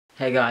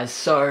Hey guys,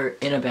 so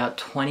in about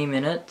 20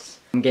 minutes,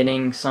 I'm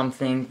getting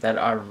something that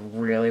I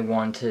really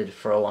wanted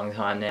for a long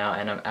time now,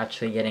 and I'm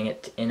actually getting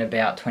it in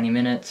about 20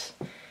 minutes.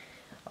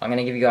 I'm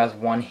gonna give you guys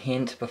one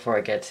hint before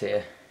it gets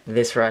here.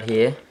 This right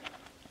here.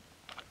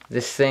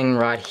 This thing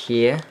right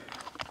here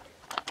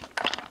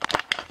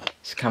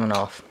is coming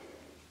off.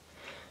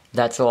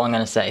 That's all I'm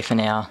gonna say for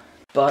now.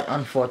 But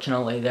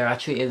unfortunately, there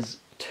actually is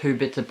two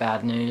bits of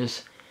bad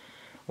news.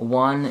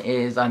 One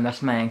is I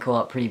messed my ankle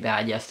up pretty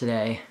bad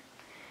yesterday.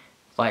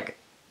 Like,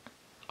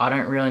 I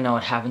don't really know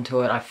what happened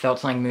to it. I felt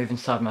something move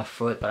inside my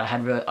foot, but I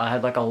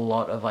had like a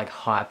lot of like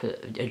hyper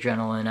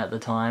adrenaline at the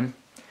time,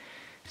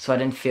 so I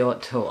didn't feel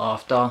it till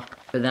after.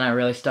 But then I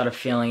really started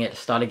feeling it.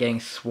 Started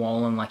getting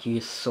swollen, like you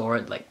just saw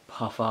it like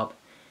puff up,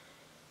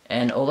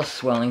 and all the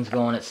swelling's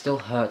gone. It still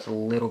hurts a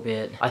little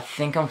bit. I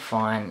think I'm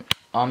fine.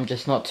 I'm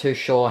just not too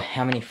sure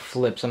how many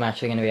flips I'm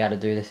actually going to be able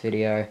to do this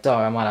video, so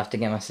I might have to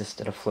get my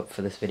sister to flip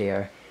for this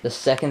video. The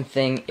second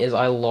thing is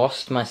I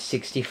lost my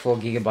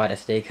 64GB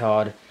SD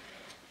card,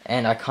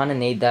 and I kind of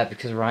need that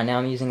because right now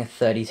I'm using a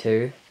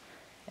 32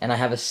 and I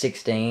have a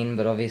 16,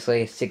 but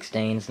obviously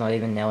 16 is not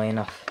even nearly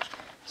enough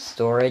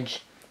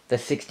storage. The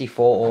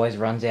 64 always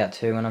runs out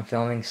too when I'm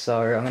filming,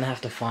 so I'm going to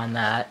have to find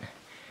that.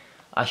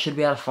 I should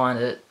be able to find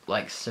it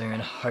like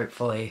soon,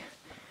 hopefully,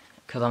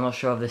 because I'm not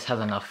sure if this has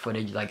enough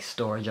footage, like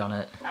storage on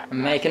it.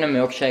 I'm making a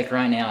milkshake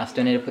right now. I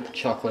still need to put the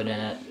chocolate in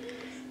it,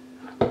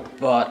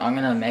 but I'm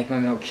gonna make my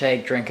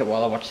milkshake, drink it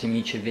while I watch some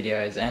YouTube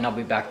videos, and I'll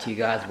be back to you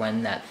guys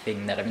when that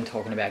thing that I've been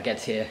talking about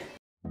gets here.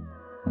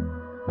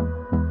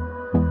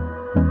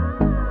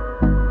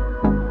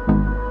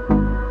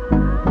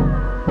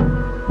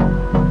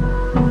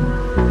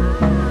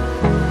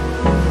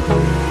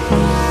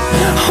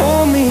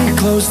 Hold me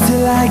close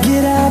till I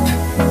get up.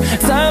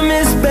 Time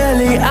is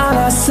barely on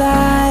our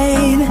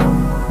side.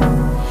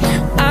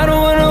 I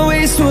don't wanna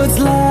waste what's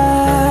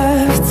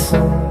left.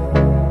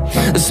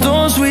 The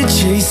storms we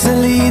chase are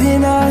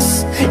leading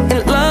us,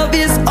 and love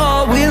is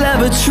all we'll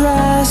ever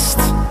trust.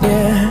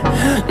 Yeah,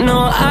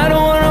 no, I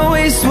don't wanna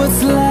waste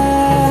what's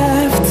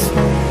left.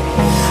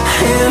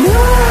 And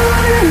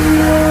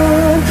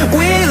on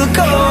we'll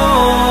go,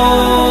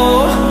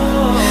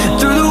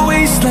 through the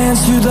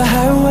wastelands, through the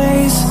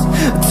highways,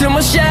 till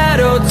my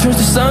shadow turns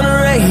to sun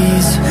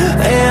rays.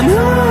 And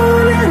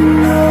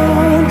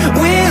on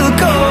we'll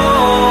go,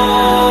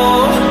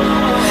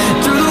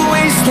 through the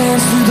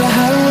wastelands, through the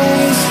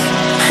highways,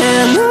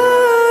 and on we'll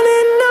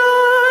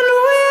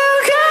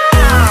go.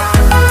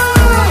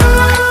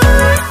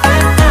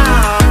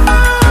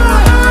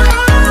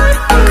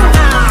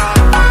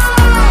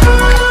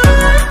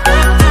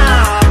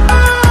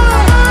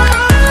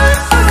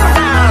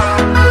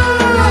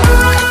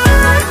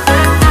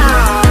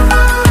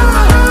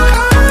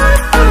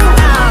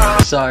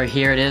 So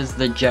here it is,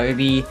 the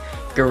Joby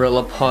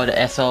GorillaPod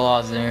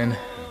SLR Zoom.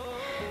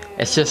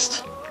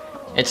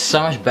 It's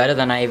so much better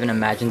than I even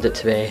imagined it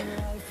to be.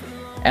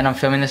 And I'm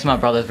filming this in my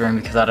brother's room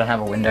because I don't have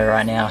a window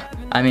right now.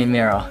 I mean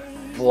mirror.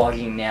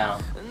 Vlogging now.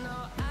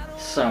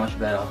 So much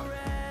better.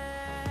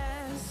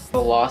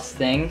 The last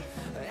thing,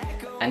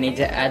 I need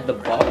to add the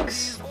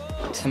box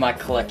to my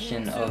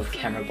collection of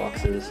camera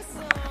boxes.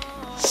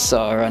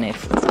 So I need to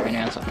flip through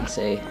now so I can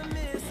see.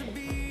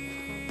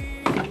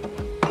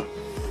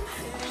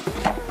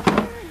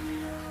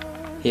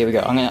 Here we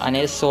go. I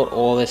need to sort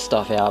all this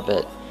stuff out,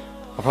 but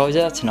I'll probably do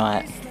that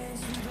tonight.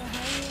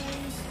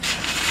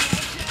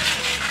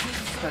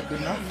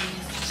 Good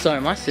enough.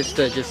 So my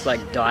sister just like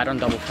died on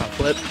double front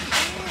flip.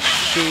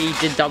 She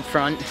did dub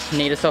front,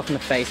 kneed herself in the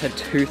face, her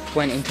tooth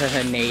went into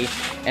her knee,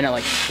 and it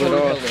like split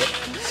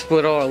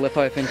all her lip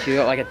open. She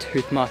got like a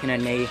tooth mark in her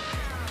knee.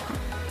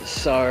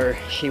 So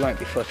she won't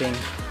be flipping.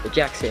 But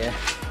Jack's here.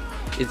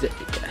 Is it?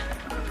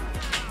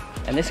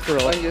 And this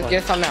gorilla. Oh,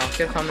 get some now.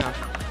 Get some now.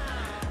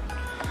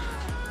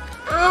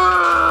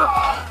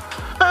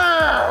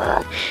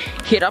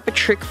 Hit up a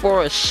trick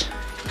for us.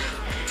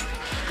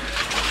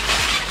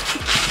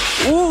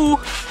 Ooh!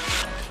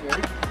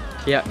 Ready?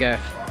 Yeah, go.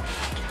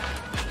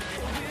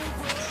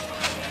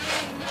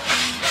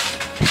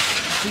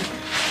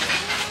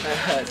 That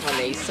hurts my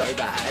knee so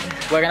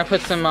bad. We're gonna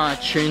put some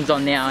tunes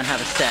on now and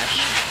have a sesh.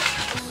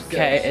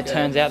 Okay, it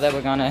turns out that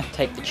we're gonna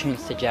take the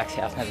tunes to Jack's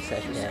house and have a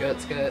session there.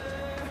 Skirt.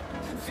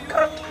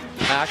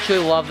 I actually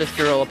love this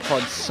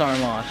GorillaPod so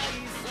much.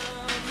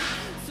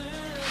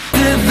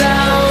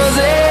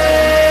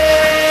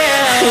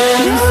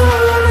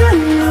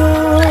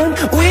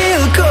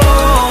 We'll go,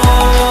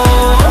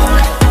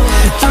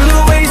 through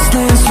the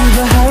wastelands, through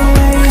the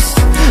highways,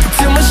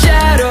 till my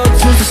shadow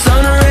turns to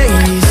sun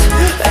rays.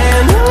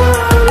 And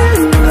on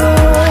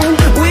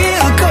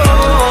we'll go,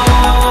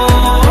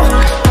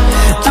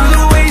 through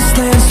the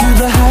wastelands, through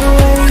the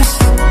highways,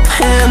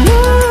 and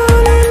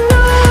on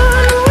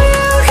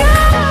we'll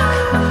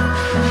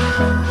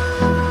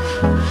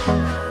go.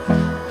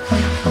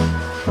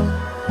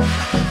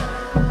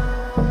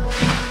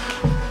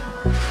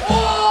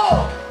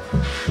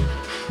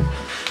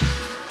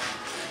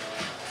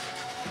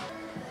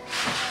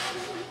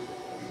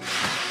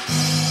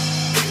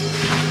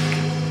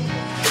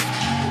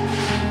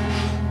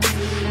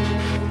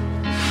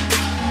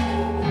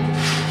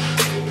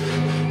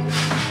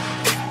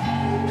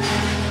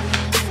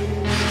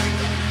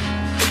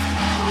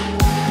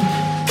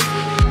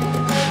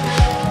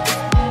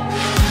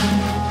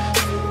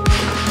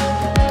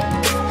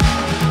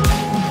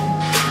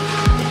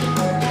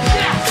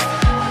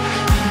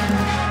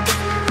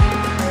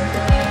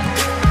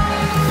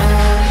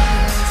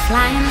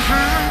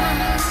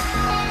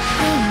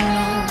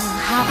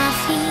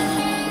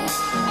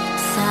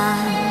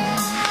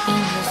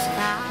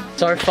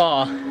 So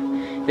far,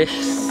 this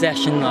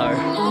session though,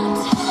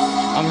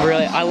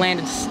 I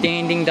landed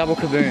standing double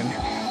kaboom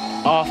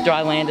after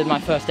I landed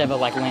my first ever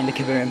like landed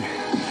kaboom.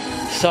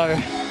 So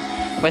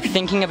we're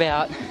thinking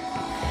about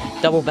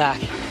double back.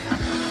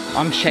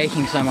 I'm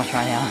shaking so much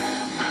right now.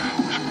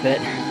 But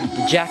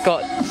Jack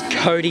got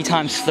Cody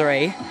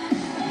 ×3.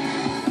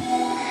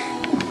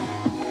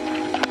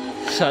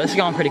 So this is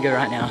going pretty good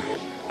right now.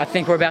 I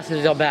think we're about to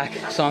do double back,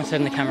 so I'm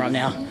setting the camera up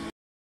now.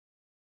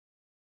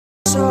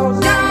 So don't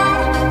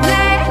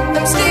let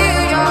them steal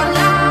your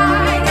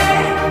light.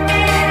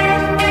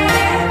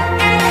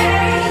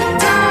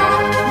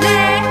 Don't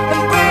let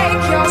them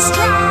break your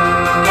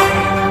stride.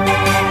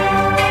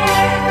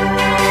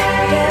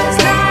 There's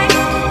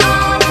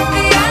light on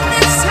the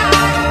other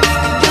side.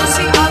 You'll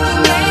see all the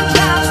rain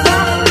clouds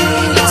follow me.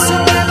 It's a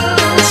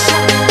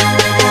revolution.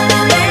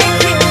 Make it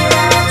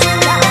out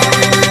tonight.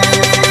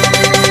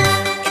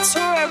 It's a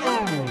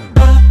revolution.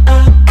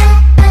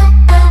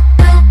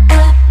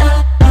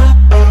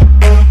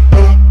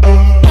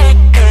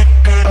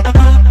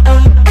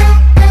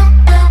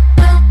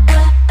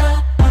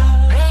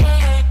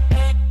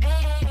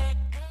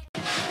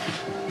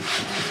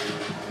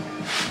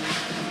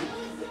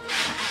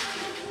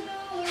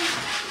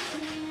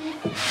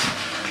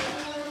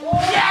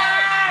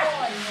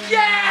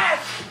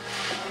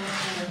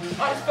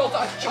 I just felt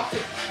I chucked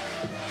it.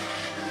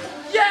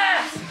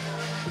 Yes!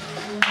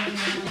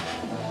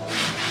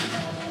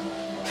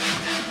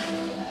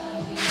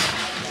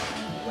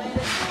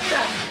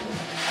 Dad,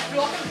 I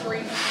feel like I'm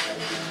dreaming.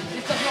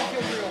 This does not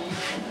feel real.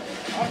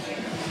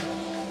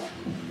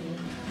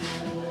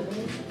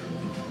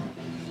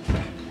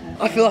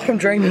 I feel like I'm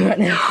dreaming right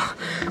now.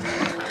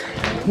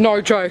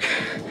 No joke.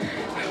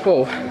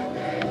 Whoa.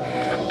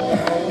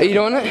 Are you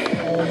doing it?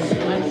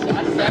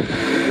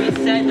 We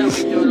said that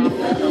we'd do it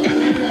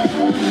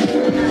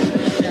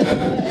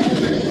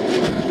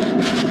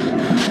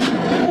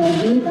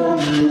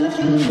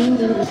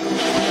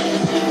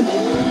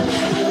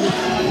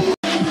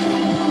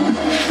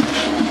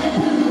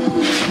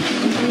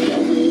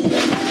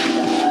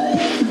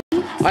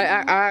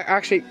I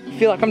actually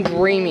feel like I'm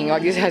dreaming,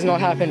 like this has not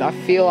happened. I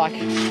feel like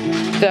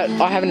that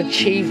I haven't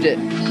achieved it,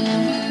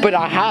 but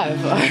I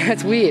have.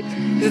 That's weird.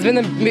 This has been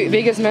the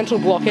biggest mental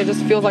block. It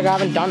just feels like I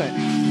haven't done it.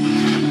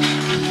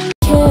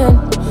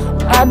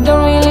 I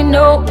don't really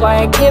know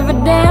why I give a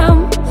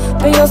damn,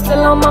 but you're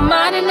still on my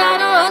mind and I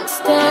don't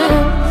understand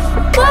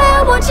why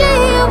I want you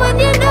here when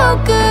you're no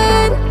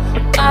good.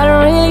 I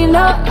don't really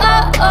know.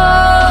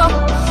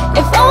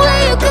 If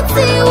only you could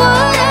see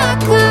what I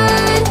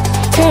could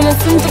turn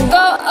us into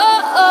gold.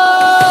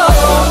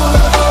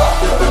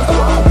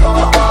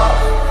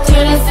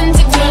 Turn us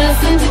into gold.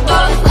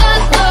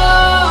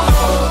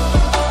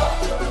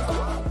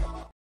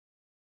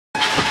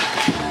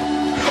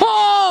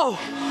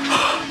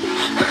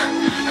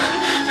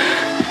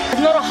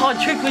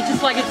 trick, which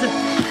is like,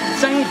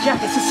 it's only a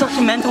jack, it's just such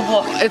a mental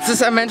block. It's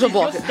just a mental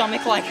block. Your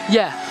stomach like...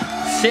 Yeah.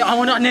 See,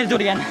 I need to do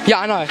it again.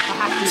 Yeah, I know.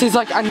 So it's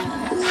like...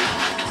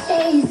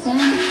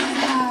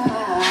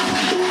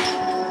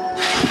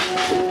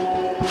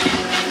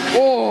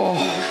 Oh.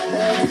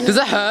 Does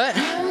it hurt?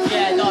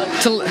 Yeah, it does.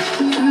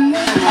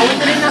 I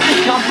didn't have to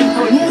jump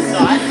into it to the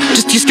side.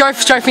 Just go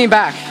straight for your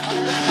back.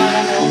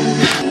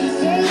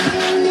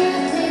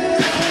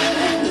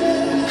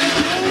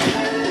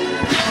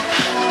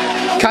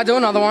 Can I do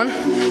another one?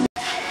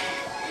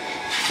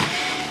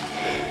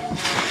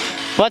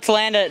 Let's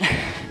land it.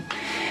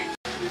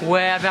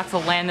 We're about to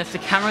land this. The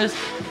cameras,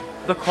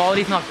 the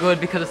quality's not good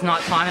because it's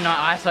night time and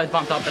my ISO's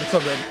bumped up, but it's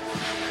all good.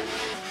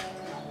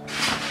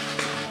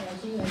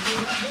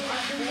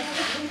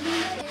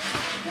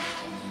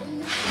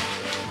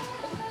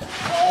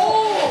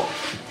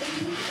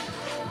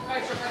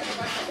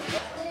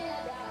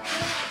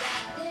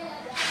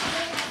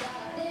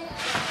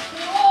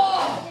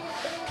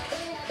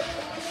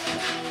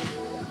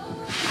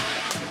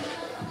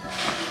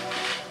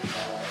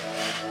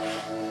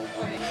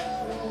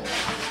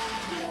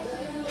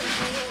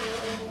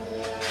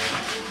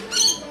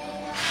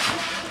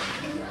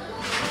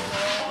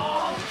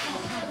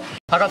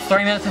 I got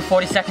 3 minutes and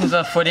 40 seconds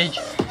of footage,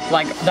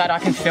 like, that I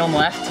can film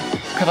left,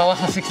 because I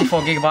lost my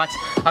 64 gigabytes.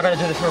 I gotta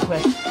do this real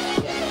quick.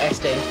 Yeah,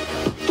 XD.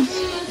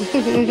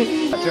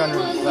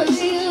 200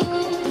 likes.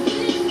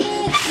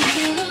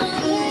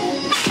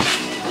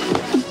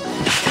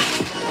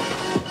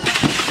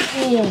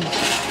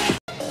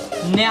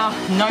 Now,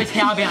 no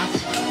tower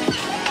bounce.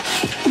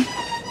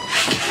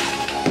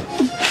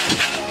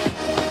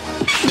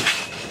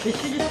 This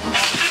should just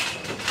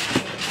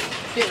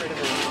Get rid of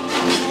it.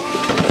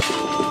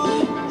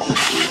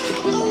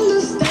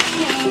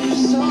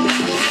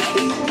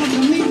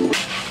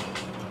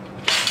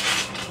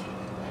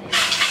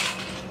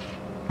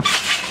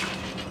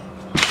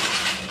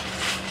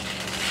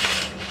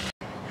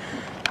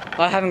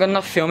 I haven't got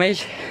enough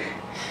filmage.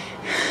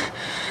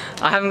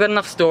 I haven't got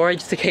enough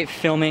storage to keep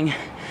filming.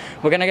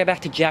 We're gonna go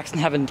back to Jackson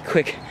and have a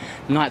quick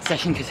night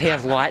session because he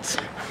has lights.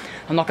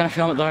 I'm not gonna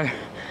film it though.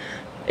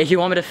 If you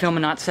want me to film a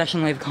night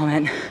session, leave a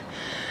comment.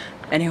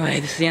 Anyway,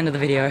 this is the end of the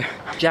video.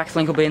 Jack's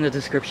link will be in the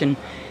description.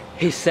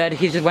 He said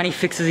when he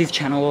fixes his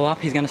channel all up,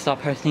 he's gonna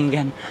start posting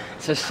again.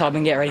 So sub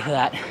and get ready for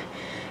that.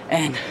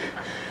 And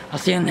I'll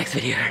see you in the next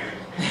video.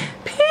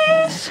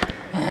 Peace!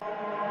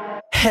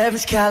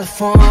 Heaven's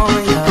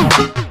California.